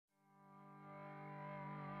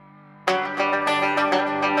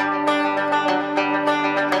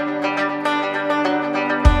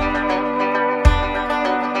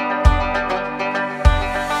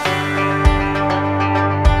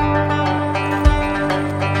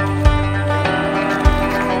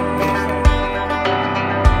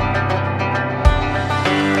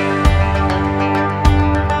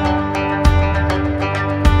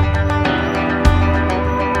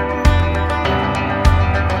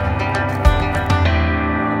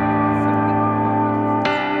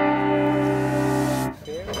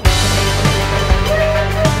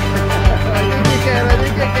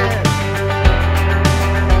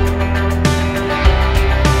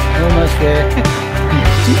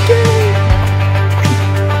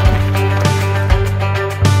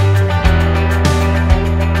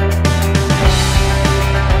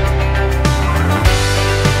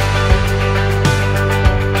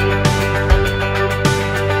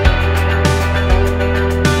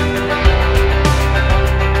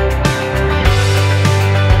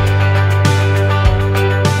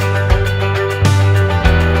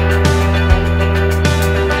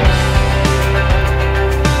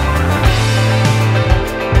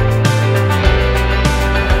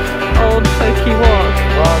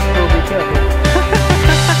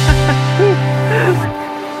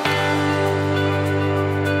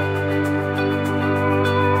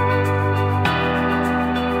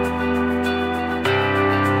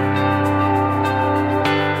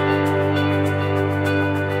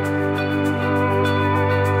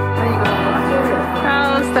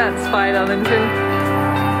Darlington.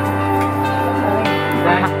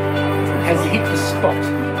 That has hit the spot.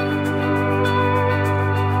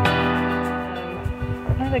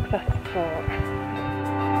 I think that's for.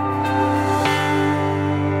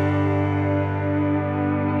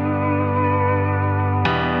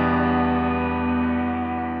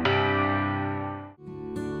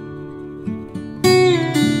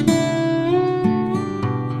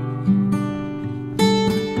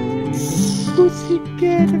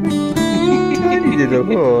 Tiny little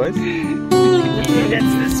horse. Yeah,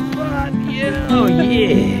 that's the spot. Yeah. Oh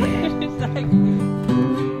yeah.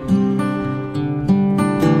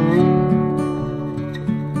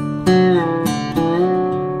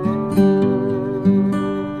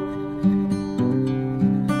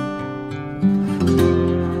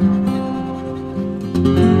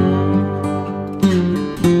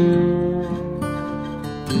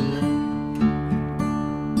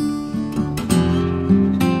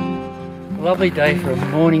 Lovely day for a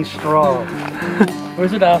morning stroll. Or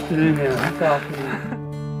is it afternoon now? It's afternoon.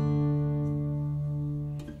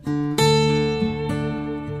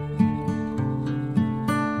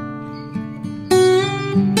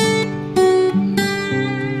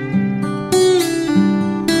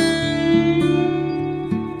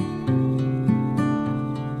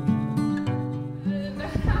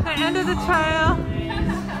 The end of the trail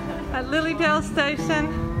at Lilydale station.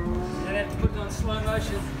 Put it on slow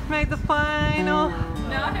motion. Made the final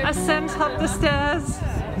ascent up the stairs.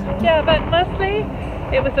 Yeah, but mostly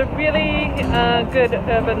it was a really good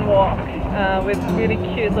urban walk with really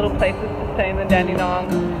cute little places to stay in the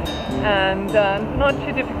Dandenongs and not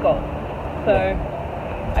too difficult. So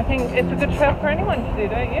I think it's a good trail for anyone to do,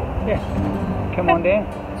 don't you? Yeah. Come on down.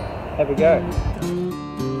 Have a go.